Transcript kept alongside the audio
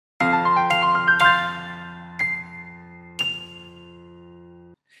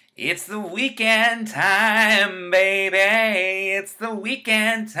It's the weekend time, baby. It's the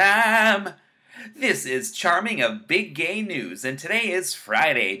weekend time. This is Charming of Big Gay News, and today is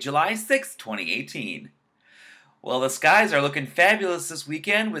Friday, July 6th, 2018. Well, the skies are looking fabulous this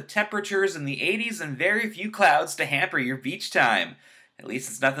weekend with temperatures in the 80s and very few clouds to hamper your beach time. At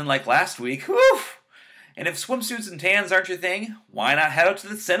least it's nothing like last week. Woof! And if swimsuits and tans aren't your thing, why not head out to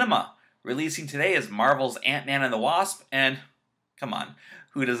the cinema? Releasing today is Marvel's Ant-Man and the Wasp, and come on,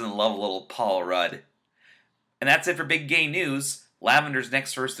 who doesn't love a little Paul Rudd? And that's it for Big Gay News. Lavender's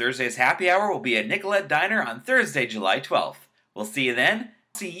next First Thursday's happy hour will be at Nicolette Diner on Thursday, July 12th. We'll see you then.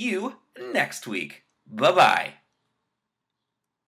 See you next week. Bye-bye.